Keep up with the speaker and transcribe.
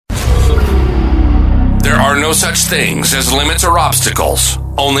are no such things as limits or obstacles,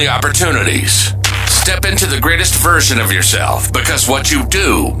 only opportunities. Step into the greatest version of yourself because what you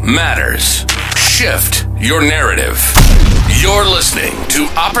do matters. Shift your narrative. You're listening to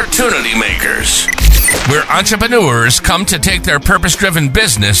Opportunity Makers, where entrepreneurs come to take their purpose-driven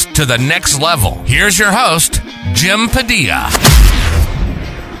business to the next level. Here's your host, Jim Padilla.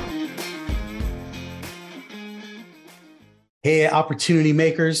 Hey, Opportunity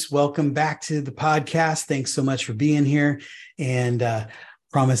Makers, welcome back to the podcast. Thanks so much for being here, and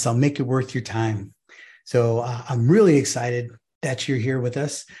promise I'll make it worth your time. So I'm really excited that you're here with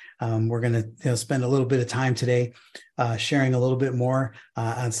us. We're going to spend a little bit of time today sharing a little bit more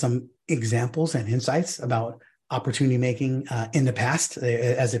on some examples and insights about opportunity making in the past,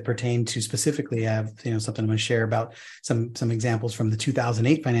 as it pertained to specifically. I have something I'm going to share about some examples from the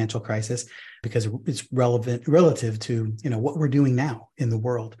 2008 financial crisis, because it's relative to what we're doing now in the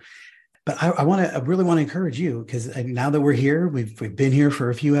world. But I really want to encourage you, because now that we're here, we've been here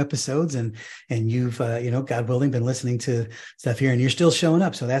for a few episodes, and you've God willing been listening to stuff here, and you're still showing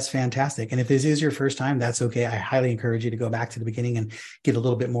up. So that's fantastic. And if this is your first time, that's okay. I highly encourage you to go back to the beginning and get a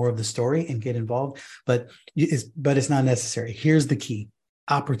little bit more of the story and get involved. But it's not necessary. Here's the key: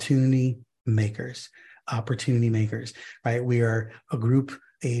 opportunity makers. Opportunity makers, right? We are a group,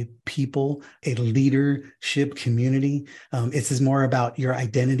 a people, a leadership community. This is more about your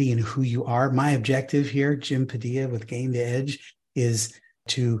identity and who you are. My objective here, Jim Padilla with Gain the Edge, is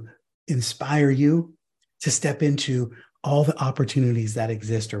to inspire you to step into all the opportunities that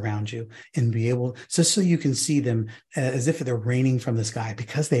exist around you and be able, just so you can see them as if they're raining from the sky,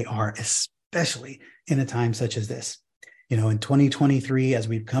 because they are, especially in a time such as this. In 2023, as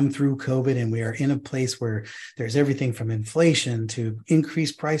we've come through COVID, and we are in a place where there's everything from inflation to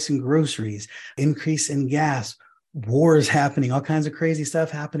increased price in groceries, increase in gas, wars happening, all kinds of crazy stuff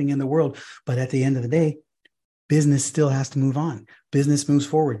happening in the world. But at the end of the day, business still has to move on. Business moves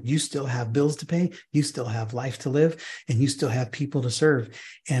forward. You still have bills to pay. You still have life to live, and you still have people to serve.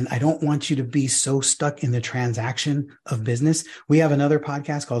 And I don't want you to be so stuck in the transaction of business. We have another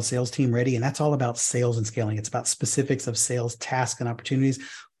podcast called Sales Team Ready, and that's all about sales and scaling. It's about specifics of sales, tasks, and opportunities.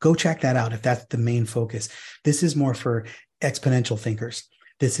 Go check that out if that's the main focus. This is more for exponential thinkers.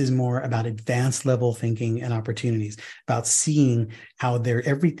 This is more about advanced level thinking and opportunities, about seeing how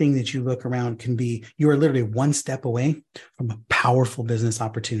everything that you look around can be. You are literally one step away from a powerful business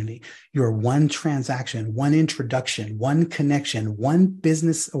opportunity. You are one transaction, one introduction, one connection, one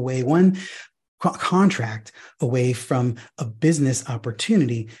business away, one contract away from a business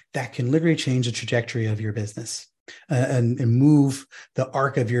opportunity that can literally change the trajectory of your business. And move the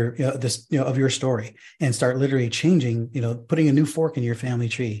arc of your story, and start literally changing, putting a new fork in your family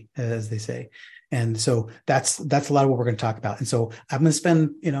tree, as they say. And so that's a lot of what we're going to talk about. And so I'm going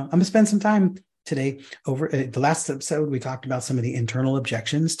to spend some time today. Over the last episode, we talked about some of the internal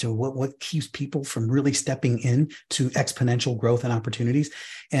objections to what keeps people from really stepping in to exponential growth and opportunities.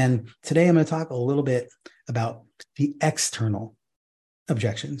 And today I'm going to talk a little bit about the external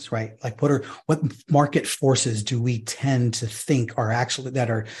objections, right? Like what market forces do we tend to think are actually that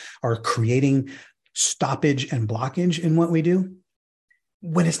are creating stoppage and blockage in what we do,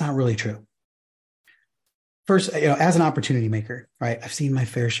 when it's not really true. First, as an opportunity maker, right, I've seen my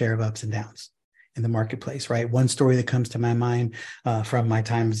fair share of ups and downs in the marketplace, right? One story that comes to my mind from my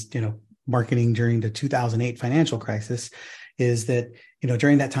times, marketing during the 2008 financial crisis, is that,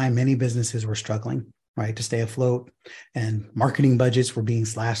 during that time, many businesses were struggling, right, to stay afloat, and marketing budgets were being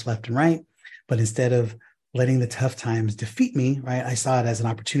slashed left and right. But instead of letting the tough times defeat me, right, I saw it as an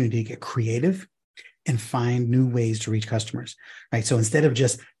opportunity to get creative and find new ways to reach customers, right? So instead of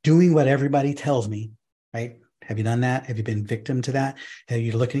just doing what everybody tells me, right? Have you done that? Have you been victim to that? Are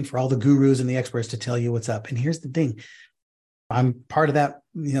you looking for all the gurus and the experts to tell you what's up? And here's the thing. I'm part of that,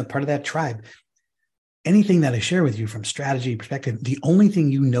 part of that tribe. Anything that I share with you from strategy perspective, the only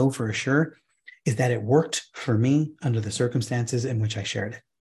thing you know for sure is that it worked for me under the circumstances in which I shared it,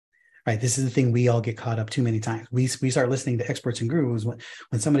 right? This is the thing we all get caught up too many times. We start listening to experts and gurus when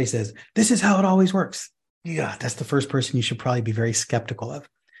somebody says, this is how it always works. Yeah, that's the first person you should probably be very skeptical of,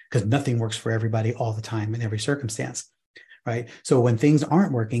 because nothing works for everybody all the time in every circumstance, right? So when things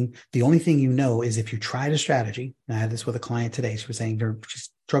aren't working, the only thing you know is if you tried a strategy. And I had this with a client today. She was saying they're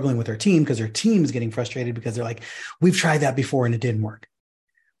just struggling with their team because their team is getting frustrated because they're like, we've tried that before and it didn't work.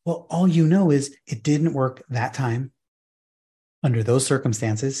 Well, all you know is it didn't work that time under those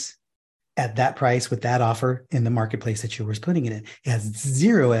circumstances, at that price with that offer in the marketplace that you were putting it in. It has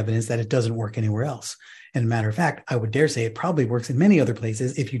zero evidence that it doesn't work anywhere else. And matter of fact, I would dare say it probably works in many other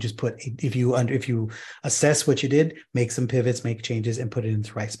places if you just if you assess what you did, make some pivots, make changes, and put it in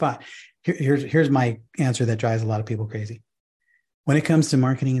the right spot. Here's my answer that drives a lot of people crazy. When it comes to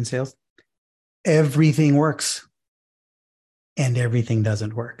marketing and sales, everything works and everything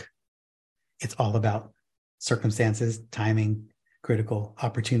doesn't work. It's all about circumstances, timing, critical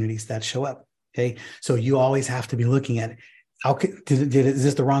opportunities that show up. Okay. So you always have to be looking at is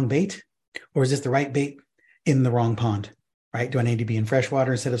this the wrong bait, or is this the right bait in the wrong pond? Right? Do I need to be in fresh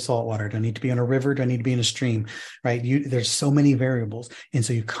water instead of salt water? Do I need to be in a river? Do I need to be in a stream? Right? There's so many variables. And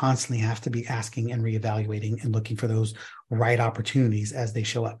so you constantly have to be asking and reevaluating and looking for those right opportunities as they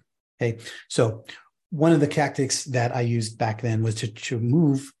show up. Okay. So one of the tactics that I used back then was to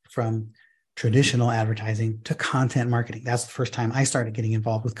move from traditional advertising to content marketing. That's the first time I started getting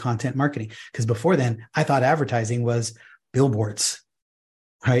involved with content marketing, because before then I thought advertising was billboards,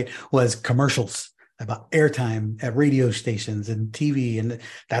 right? Was commercials about airtime at radio stations and TV. And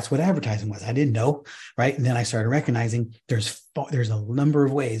that's what advertising was. I didn't know, right? And then I started recognizing there's a number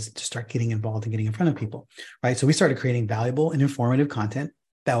of ways to start getting involved and getting in front of people, right? So we started creating valuable and informative content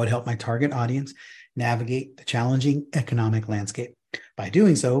that would help my target audience navigate the challenging economic landscape. By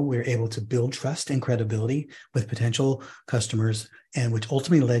doing so, we were able to build trust and credibility with potential customers, and which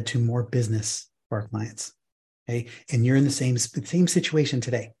ultimately led to more business for our clients. Okay. And you're in the same situation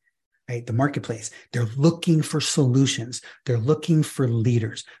today. Right? The marketplace, they're looking for solutions. They're looking for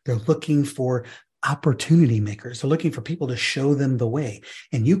leaders. They're looking for opportunity makers. They're looking for people to show them the way.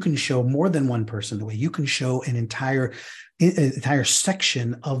 And you can show more than one person the way. You can show an entire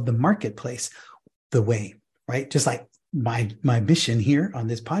section of the marketplace the way, right? Just like my mission here on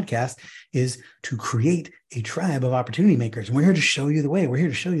this podcast is to create a tribe of opportunity makers. And we're here to show you the way. We're here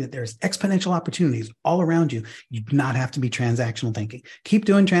to show you that there's exponential opportunities all around you. You do not have to be transactional thinking. Keep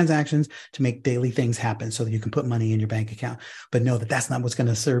doing transactions to make daily things happen so that you can put money in your bank account. But know that that's not what's going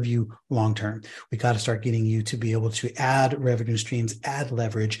to serve you long term. We got to start getting you to be able to add revenue streams, add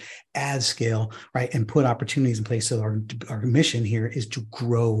leverage, add scale, right? And put opportunities in place. So our mission here is to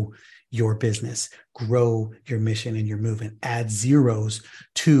grow your business, grow your mission and your movement, add zeros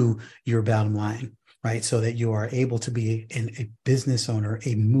to your bottom line, right? So that you are able to be a business owner,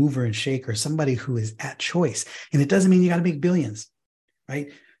 a mover and shaker, somebody who is at choice. And it doesn't mean you got to make billions, right?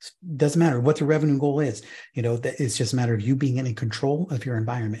 It doesn't matter what the revenue goal is. It's just a matter of you being in control of your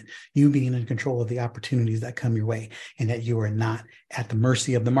environment, you being in control of the opportunities that come your way, and that you are not at the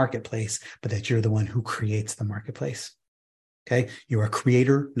mercy of the marketplace, but that you're the one who creates the marketplace. Okay. You're a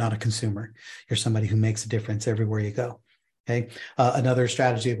creator, not a consumer. You're somebody who makes a difference everywhere you go. Okay. Another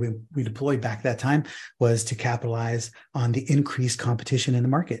strategy we deployed back that time was to capitalize on the increased competition in the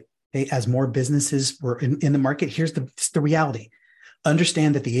market. Okay. As more businesses were in the market, here's the reality.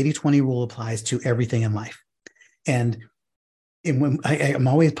 Understand that the 80-20 rule applies to everything in life. And when I'm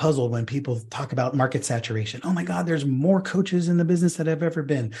always puzzled when people talk about market saturation. Oh my God, there's more coaches in the business than have ever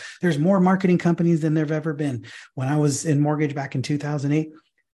been. There's more marketing companies than there've ever been. When I was in mortgage back in 2008,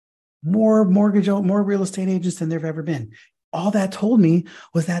 more real estate agents than there've ever been. All that told me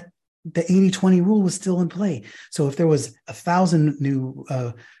was that the 80-20 rule was still in play. So if there was 1,000 new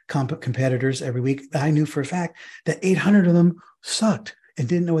competitors every week, I knew for a fact that 800 of them sucked and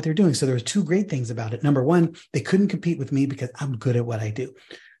didn't know what they're doing. So there was two great things about it. Number one, they couldn't compete with me because I'm good at what I do.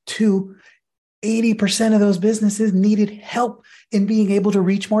 Two, 80% of those businesses needed help in being able to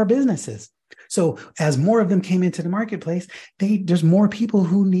reach more businesses. So as more of them came into the marketplace, there's more people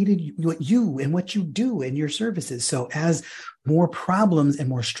who needed what you and what you do and your services. So as more problems and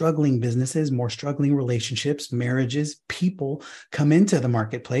more struggling businesses, more struggling relationships, marriages, people come into the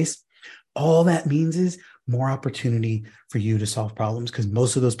marketplace, all that means is more opportunity for you to solve problems, because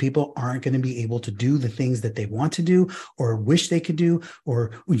most of those people aren't going to be able to do the things that they want to do or wish they could do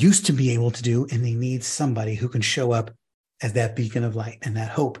or used to be able to do. And they need somebody who can show up as that beacon of light and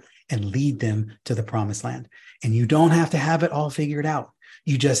that hope and lead them to the promised land. And you don't have to have it all figured out.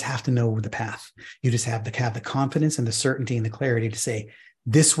 You just have to know the path. You just have to have the confidence and the certainty and the clarity to say,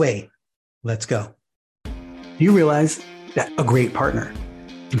 this way, let's go. Do you realize that a great partner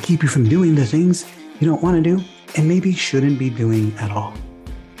can keep you from doing the things you don't want to do and maybe shouldn't be doing at all?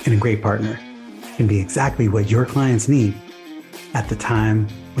 And a great partner can be exactly what your clients need at the time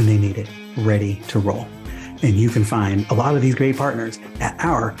when they need it, ready to roll. And you can find a lot of these great partners at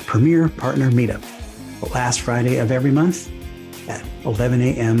our Premier Partner Meetup, the last Friday of every month at 11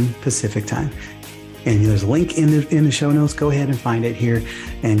 a.m. Pacific time. And there's a link in the show notes. Go ahead and find it here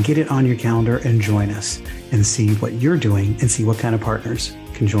and get it on your calendar and join us and see what you're doing and see what kind of partners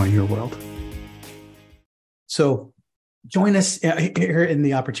can join your world. So join us here in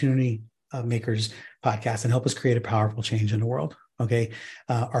the Opportunity Makers podcast and help us create a powerful change in the world. Okay.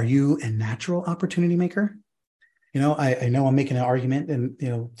 Are you a natural opportunity maker? I know I'm making an argument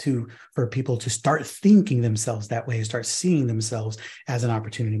and, for people to start thinking themselves that way, start seeing themselves as an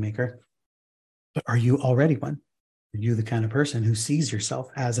opportunity maker. But are you already one? Are you the kind of person who sees yourself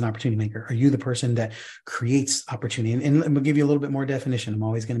as an opportunity maker? Are you the person that creates opportunity? And we'll give you a little bit more definition. I'm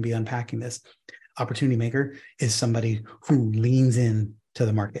always going to be unpacking this. Opportunity maker is somebody who leans in to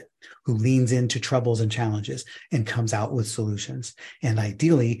the market, who leans into troubles and challenges and comes out with solutions. And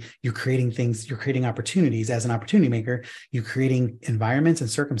ideally, you're creating opportunities as an opportunity maker. You're creating environments and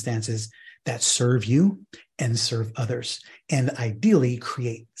circumstances that serve you and serve others, and ideally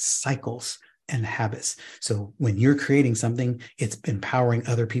create cycles and habits. So when you're creating something, it's empowering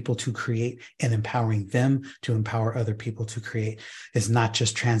other people to create and empowering them to empower other people to create. It's not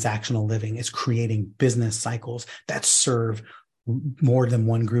just transactional living. It's creating business cycles that serve more than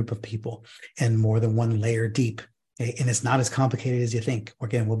one group of people and more than one layer deep. Okay? And it's not as complicated as you think.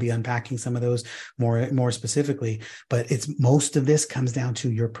 Again, we'll be unpacking some of those more specifically, but most of this comes down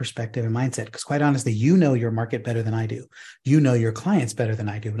to your perspective and mindset. Because quite honestly, you know your market better than I do. You know your clients better than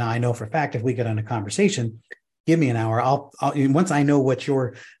I do. Now, I know for a fact, if we get on a conversation, give me an hour. I'll once I know what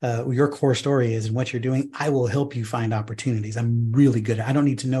your core story is and what you're doing, I will help you find opportunities. I'm really good. I don't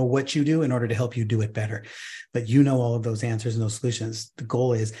need to know what you do in order to help you do it better, but you know all of those answers and those solutions. The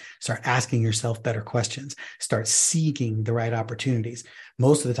goal is start asking yourself better questions, start seeking the right opportunities.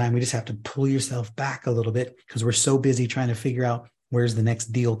 Most of the time, we just have to pull yourself back a little bit because we're so busy trying to figure out where's the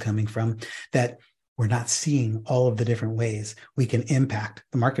next deal coming from that we're not seeing all of the different ways we can impact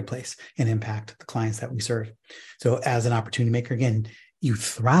the marketplace and impact the clients that we serve. So as an opportunity maker, again, you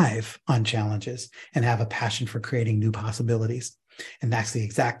thrive on challenges and have a passion for creating new possibilities. And that's the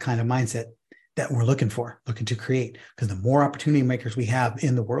exact kind of mindset that we're looking to create. Because the more opportunity makers we have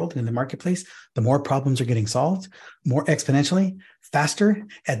in the world, in the marketplace, the more problems are getting solved, more exponentially, faster,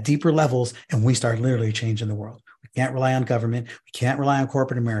 at deeper levels, and we start literally changing the world. We can't rely on government. We can't rely on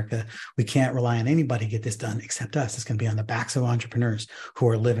corporate America. We can't rely on anybody to get this done except us. It's going to be on the backs of entrepreneurs who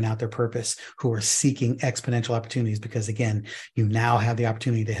are living out their purpose, who are seeking exponential opportunities, because again, you now have the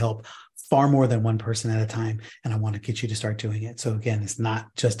opportunity to help far more than one person at a time. And I want to get you to start doing it. So again, it's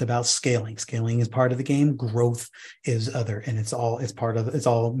not just about scaling. Scaling is part of the game. Growth is other, and it's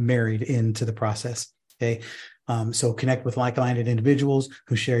all married into the process. Okay. So connect with like-minded individuals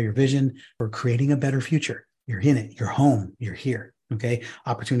who share your vision for creating a better future. You're in it, you're home, you're here. Okay.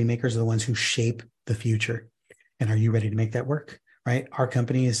 Opportunity makers are the ones who shape the future. And are you ready to make that work? Right? Our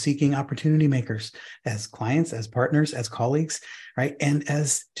company is seeking opportunity makers as clients, as partners, as colleagues, right? And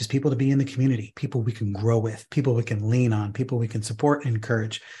as just people to be in the community, people we can grow with, people we can lean on, people we can support and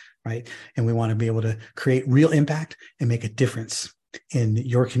encourage, right? And we want to be able to create real impact and make a difference in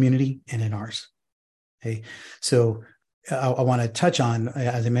your community and in ours. Okay. So I want to touch on,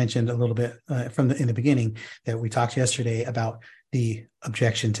 as I mentioned a little bit in the beginning, that we talked yesterday about the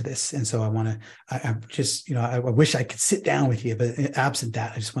objection to this. And so I wish I could sit down with you, but absent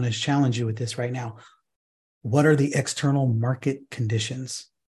that, I just want to challenge you with this right now. What are the external market conditions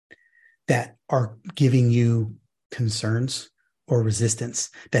that are giving you concerns or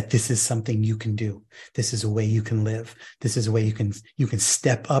resistance that this is something you can do? This is a way you can live. This is a way you can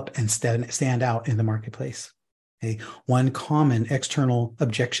step up and stand out in the marketplace. Okay. One common external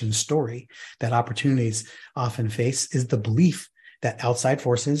objection story that opportunities often face is the belief that outside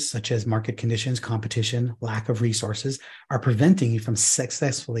forces such as market conditions, competition, lack of resources are preventing you from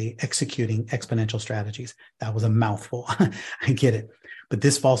successfully executing exponential strategies. That was a mouthful. I get it. But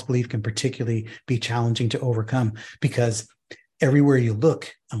this false belief can particularly be challenging to overcome because everywhere you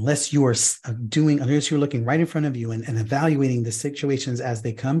look, unless you're looking right in front of you and evaluating the situations as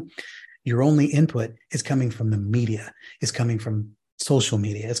they come, your only input is coming from the media, is coming from social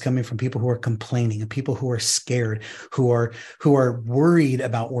media. It's coming from people who are complaining and people who are scared, who are worried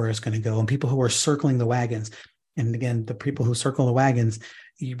about where it's going to go, and people who are circling the wagons. And again, the people who circle the wagons,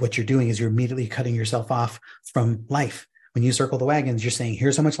 what you're doing is you're immediately cutting yourself off from life. When you circle the wagons, you're saying,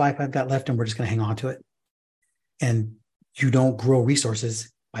 here's how much life I've got left, and we're just going to hang on to it. And you don't grow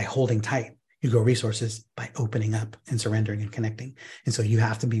resources by holding tight. You grow resources by opening up and surrendering and connecting. And so you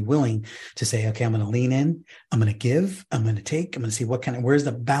have to be willing to say, okay, I'm going to lean in, I'm going to give, I'm going to take, I'm going to see where's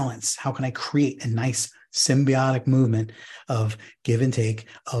the balance? How can I create a nice symbiotic movement of give and take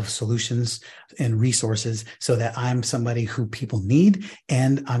of solutions and resources, so that I'm somebody who people need,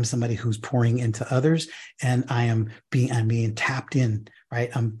 and I'm somebody who's pouring into others, and I'm being tapped in, right?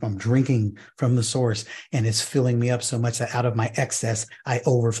 I'm drinking from the source, and it's filling me up so much that out of my excess, I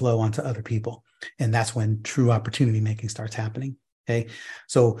overflow onto other people. And that's when true opportunity making starts happening. Okay.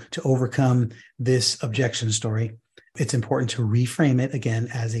 So to overcome this objection story, it's important to reframe it again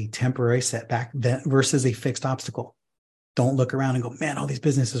as a temporary setback versus a fixed obstacle. Don't look around and go, man, all these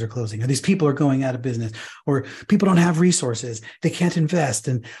businesses are closing, or these people are going out of business, or people don't have resources, they can't invest,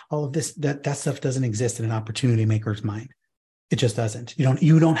 and all of this. That stuff doesn't exist in an opportunity maker's mind. It just doesn't.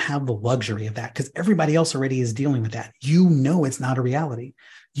 You don't have the luxury of that, because everybody else already is dealing with that. You know it's not a reality.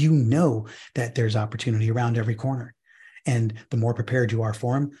 You know that there's opportunity around every corner. And the more prepared you are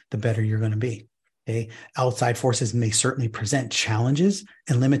for them, the better you're going to be. Okay. Outside forces may certainly present challenges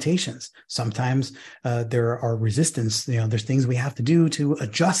and limitations. Sometimes there are resistance. There's things we have to do to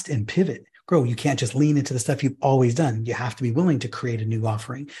adjust and pivot, grow. You can't just lean into the stuff you've always done. You have to be willing to create a new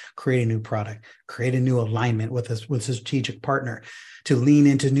offering, create a new product, create a new alignment with a strategic partner, to lean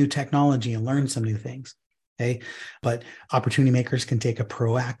into new technology and learn some new things. Okay. But opportunity makers can take a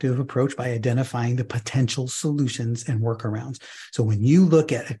proactive approach by identifying the potential solutions and workarounds. So when you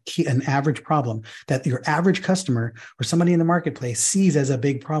look at an average problem that your average customer or somebody in the marketplace sees as a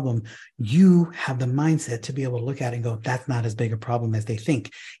big problem, you have the mindset to be able to look at it and go, that's not as big a problem as they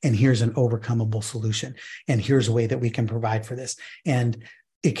think. And here's an overcomeable solution. And here's a way that we can provide for this. And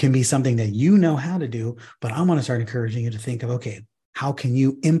it can be something that you know how to do, but I want to start encouraging you to think of, okay, how can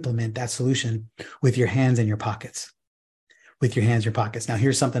you implement that solution with your hands in your pockets? With your hands in your pockets. Now,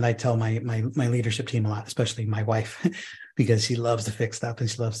 here's something I tell my leadership team a lot, especially my wife, because she loves to fix stuff and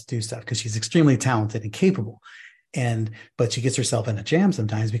she loves to do stuff because she's extremely talented and capable. But she gets herself in a jam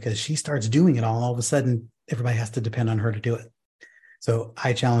sometimes because she starts doing it all. And all of a sudden, everybody has to depend on her to do it. So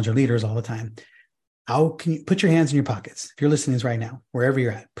I challenge our leaders all the time. How can you put your hands in your pockets? If you're listening to this right now, wherever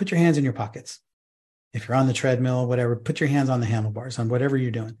you're at, put your hands in your pockets. If you're on the treadmill, whatever, put your hands on the handlebars, on whatever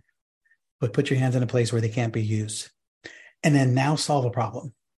you're doing, but put your hands in a place where they can't be used. And then now solve a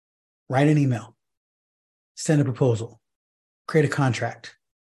problem. Write an email, send a proposal, create a contract,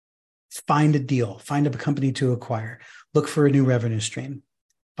 find a deal, find a company to acquire, look for a new revenue stream,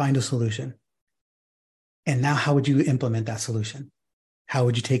 find a solution. And now how would you implement that solution? How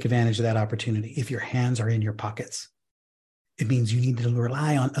would you take advantage of that opportunity if your hands are in your pockets? It means you need to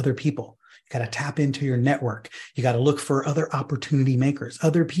rely on other people. You got to tap into your network. You got to look for other opportunity makers,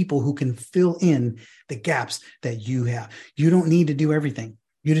 other people who can fill in the gaps that you have. You don't need to do everything.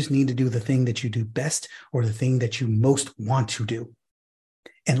 You just need to do the thing that you do best, or the thing that you most want to do,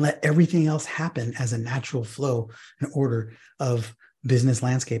 and let everything else happen as a natural flow and order of business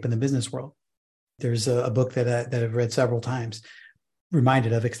landscape in the business world. There's a book that I've read several times,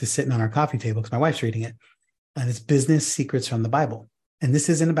 reminded of it because it's sitting on our coffee table because my wife's reading it. And it's Business Secrets from the Bible. And this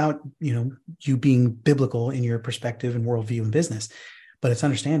isn't about, you being biblical in your perspective and worldview in business, but it's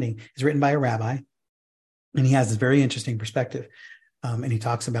understanding. It's written by a rabbi, and he has this very interesting perspective. And he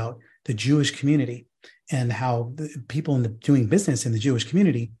talks about the Jewish community and how the people doing business in the Jewish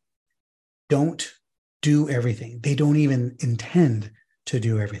community don't do everything. They don't even intend to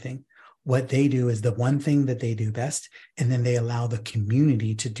do everything. What they do is the one thing that they do best, and then they allow the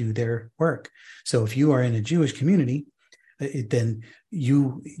community to do their work. So if you are in a Jewish community, then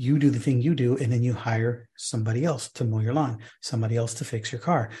you do the thing you do, and then you hire somebody else to mow your lawn, somebody else to fix your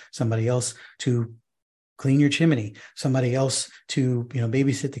car, somebody else to clean your chimney, somebody else to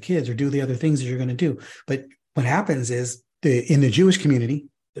babysit the kids or do the other things that you're going to do. But what happens is in the Jewish community,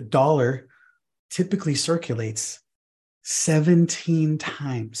 the dollar typically circulates 17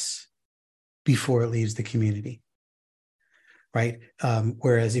 times before it leaves the community. Right.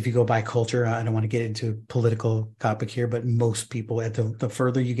 Whereas if you go by culture, I don't want to get into political topic here, but most people at the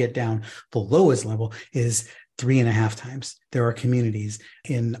further you get down, the lowest level is 3.5 times. There are communities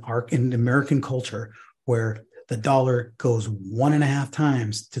in American culture where the dollar goes 1.5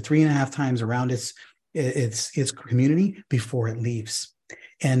 times to 3.5 times around its community before it leaves.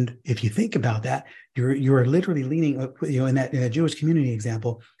 And if you think about that, you're literally leaning, in that Jewish community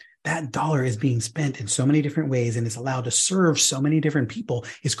example, that dollar is being spent in so many different ways, and it's allowed to serve so many different people,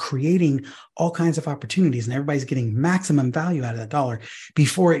 is creating all kinds of opportunities, and everybody's getting maximum value out of that dollar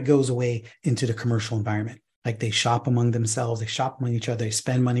before it goes away into the commercial environment. Like they shop among themselves, they shop among each other, they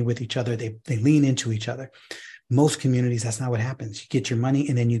spend money with each other, they lean into each other. Most communities, that's not what happens. You get your money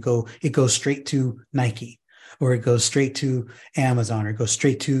and then it goes straight to Nike, or it goes straight to Amazon, or it goes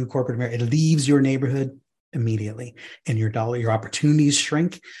straight to corporate America. It leaves your neighborhood immediately. And your opportunities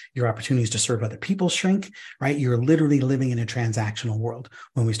shrink, your opportunities to serve other people shrink, right? You're literally living in a transactional world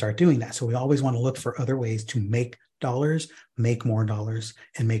when we start doing that. So we always want to look for other ways to make dollars, make more dollars,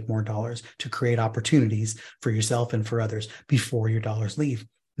 and make more dollars to create opportunities for yourself and for others before your dollars leave.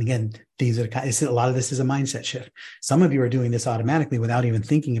 And again, a lot of this is a mindset shift. Some of you are doing this automatically without even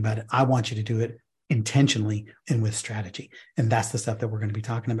thinking about it. I want you to do it intentionally and with strategy. And that's the stuff that we're going to be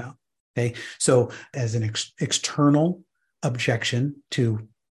talking about. Okay. So as an external objection to,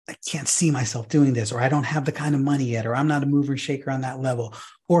 I can't see myself doing this, or I don't have the kind of money yet, or I'm not a mover and shaker on that level,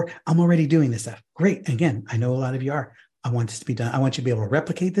 or I'm already doing this stuff. Great. Again, I know a lot of you are. I want this to be done. I want you to be able to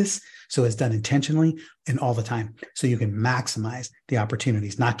replicate this so it's done intentionally and all the time so you can maximize the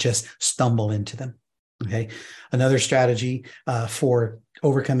opportunities, not just stumble into them. Okay. Another strategy for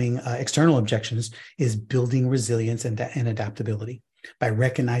overcoming external objections is building resilience and adaptability by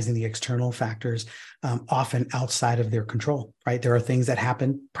recognizing the external factors often outside of their control, right? There are things that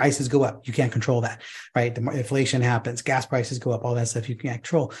happen. Prices go up. You can't control that, right? The inflation happens. Gas prices go up. All that stuff you can't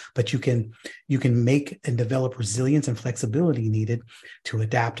control, but you can make and develop resilience and flexibility needed to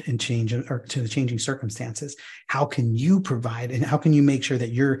adapt and change or to the changing circumstances. How can you provide and how can you make sure that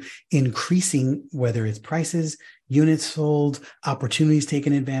you're increasing, whether it's prices, units sold, opportunities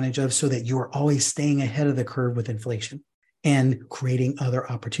taken advantage of, so that you are always staying ahead of the curve with inflation and creating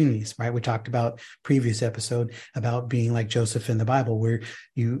other opportunities, right? We talked about previous episode about being like Joseph in the Bible, where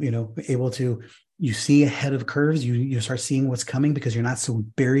you see ahead of curves, you start seeing what's coming because you're not so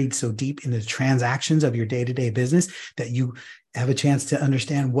buried so deep in the transactions of your day-to-day business that you have a chance to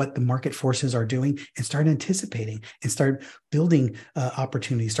understand what the market forces are doing and start anticipating and start building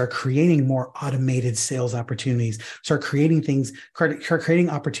opportunities, start creating more automated sales opportunities, start creating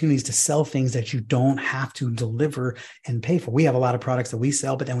opportunities to sell things that you don't have to deliver and pay for. We have a lot of products that we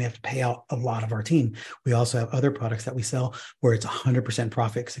sell, but then we have to pay out a lot of our team. We also have other products that we sell where it's 100%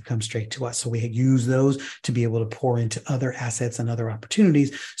 profit because it comes straight to us. So we use those to be able to pour into other assets and other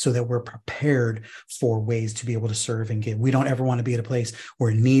opportunities so that we're prepared for ways to be able to serve and give. We don't ever want to be at a place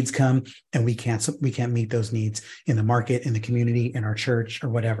where needs come and we can't meet those needs in the market, in the community, in our church, or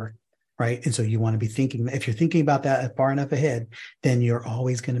whatever, right? And so you want to be thinking, if you're thinking about that far enough ahead, then you're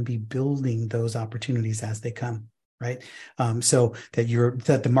always going to be building those opportunities as they come, right? So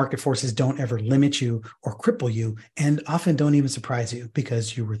that the market forces don't ever limit you or cripple you, and often don't even surprise you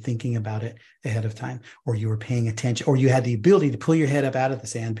because you were thinking about it ahead of time, or you were paying attention, or you had the ability to pull your head up out of the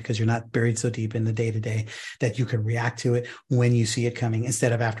sand because you're not buried so deep in the day-to-day that you can react to it when you see it coming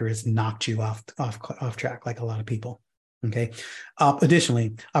instead of after it's knocked you off track, like a lot of people. Okay.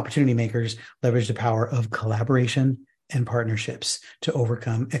 Additionally, opportunity makers leverage the power of collaboration and partnerships to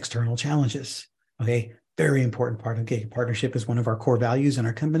overcome external challenges. Okay. Very important part of partnership is one of our core values in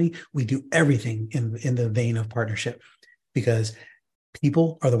our company. We do everything in the vein of partnership because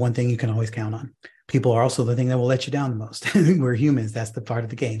people are the one thing you can always count on. People are also the thing that will let you down the most. We're humans. That's the part of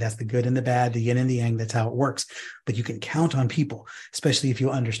the game. That's the good and the bad, the yin and the yang. That's how it works. But you can count on people, especially if you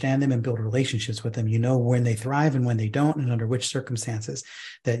understand them and build relationships with them. You know when they thrive and when they don't, and under which circumstances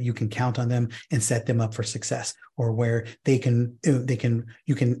that you can count on them and set them up for success, or where you can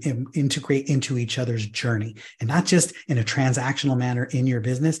integrate into each other's journey, and not just in a transactional manner in your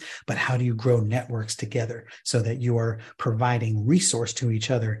business, but how do you grow networks together so that you are providing resource to each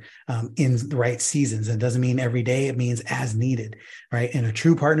other in the right seasons. It doesn't mean every day, it means as needed, right? And a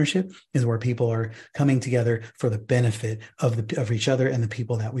true partnership is where people are coming together for the benefit of each other and the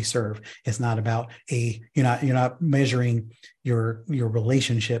people that we serve. It's not about you're not measuring your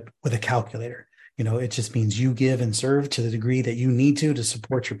relationship with a calculator. It just means you give and serve to the degree that you need to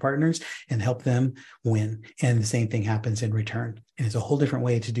support your partners and help them win. And the same thing happens in return. And it's a whole different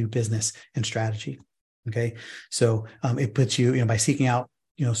way to do business and strategy. Okay. So it puts you, by seeking out,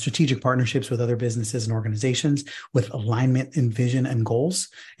 strategic partnerships with other businesses and organizations with alignment in vision and goals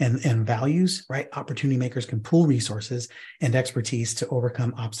and values, right? Opportunity makers can pool resources and expertise to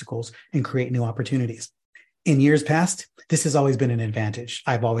overcome obstacles and create new opportunities. In years past, this has always been an advantage.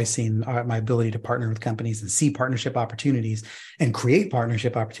 I've always seen my ability to partner with companies and see partnership opportunities and create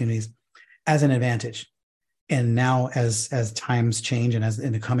partnership opportunities as an advantage. And now as times change and as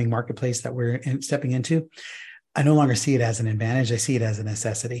in the coming marketplace that we're stepping into, I no longer see it as an advantage. I see it as a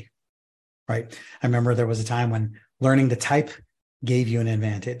necessity, right? I remember there was a time when learning to type gave you an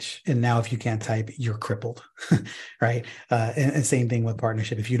advantage. And now if you can't type, you're crippled, right? And same thing with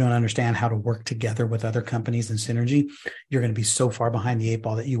partnership. If you don't understand how to work together with other companies and synergy, you're going to be so far behind the 8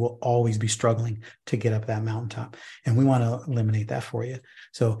 ball that you will always be struggling to get up that mountaintop. And we want to eliminate that for you.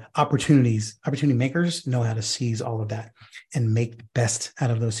 So opportunity makers know how to seize all of that and make the best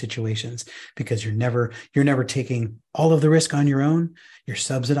out of those situations, because you're never taking all of the risk on your own. You're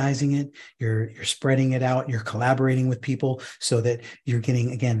subsidizing it. You're spreading it out. You're collaborating with people so that you're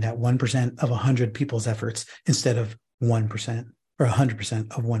getting, again, that 1% of 100 people's efforts instead of 1% or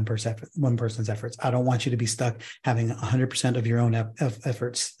 100% of one person's efforts. I don't want you to be stuck having 100% of your own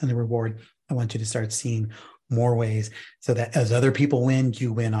efforts and the reward. I want you to start seeing more ways so that as other people win,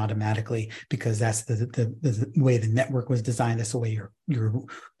 you win automatically, because that's the way the network was designed. That's the way your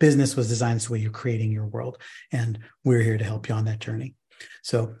business was designed. That's the way you're creating your world. And we're here to help you on that journey.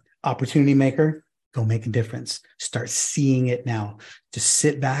 So opportunity maker, go make a difference. Start seeing it now. Just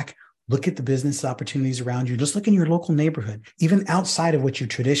sit back, look at the business opportunities around you. Just look in your local neighborhood, even outside of what you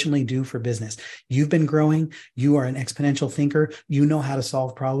traditionally do for business. You've been growing. You are an exponential thinker. You know how to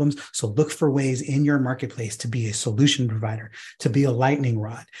solve problems. So look for ways in your marketplace to be a solution provider, to be a lightning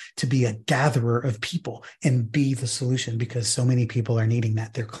rod, to be a gatherer of people and be the solution, because so many people are needing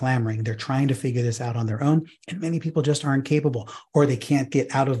that. They're clamoring. They're trying to figure this out on their own. And many people just aren't capable, or they can't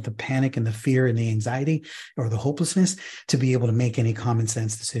get out of the panic and the fear and the anxiety or the hopelessness to be able to make any common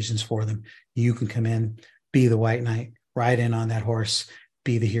sense decisions for them. You can come in, be the white knight, ride in on that horse,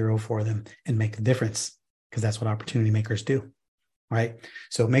 be the hero for them, and make the difference, because that's what opportunity makers do. Right?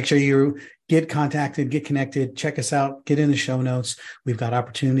 So make sure you get contacted, get connected, check us out, get in the show notes. We've got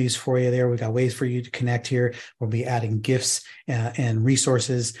opportunities for you there. We've got ways for you to connect here. We'll be adding gifts and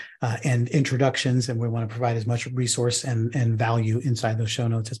resources and introductions, and we want to provide as much resource and value inside those show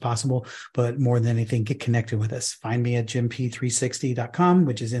notes as possible. But more than anything, get connected with us. Find me at jimp360.com,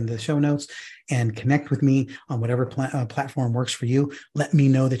 which is in the show notes, and connect with me on whatever platform works for you. Let me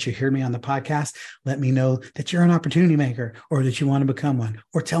know that you hear me on the podcast. Let me know that you're an opportunity maker, or that you want to become one,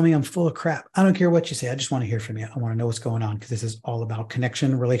 or tell me I'm full of crap. I don't care what you say. I just want to hear from you. I want to know what's going on, because this is all about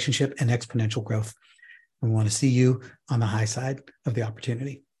connection, relationship, and exponential growth. We want to see you on the high side of the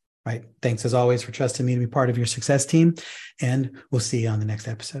opportunity, right? Thanks as always for trusting me to be part of your success team, and we'll see you on the next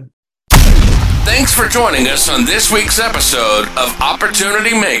episode. Thanks for joining us on this week's episode of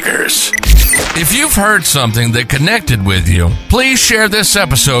Opportunity Makers. If you've heard something that connected with you, please share this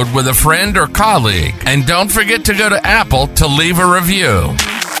episode with a friend or colleague. And don't forget to go to Apple to leave a review.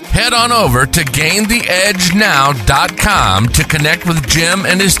 Head on over to GainTheEdgeNow.com to connect with Jim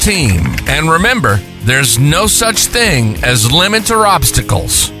and his team. And remember, there's no such thing as limits or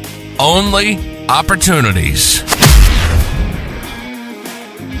obstacles, only opportunities.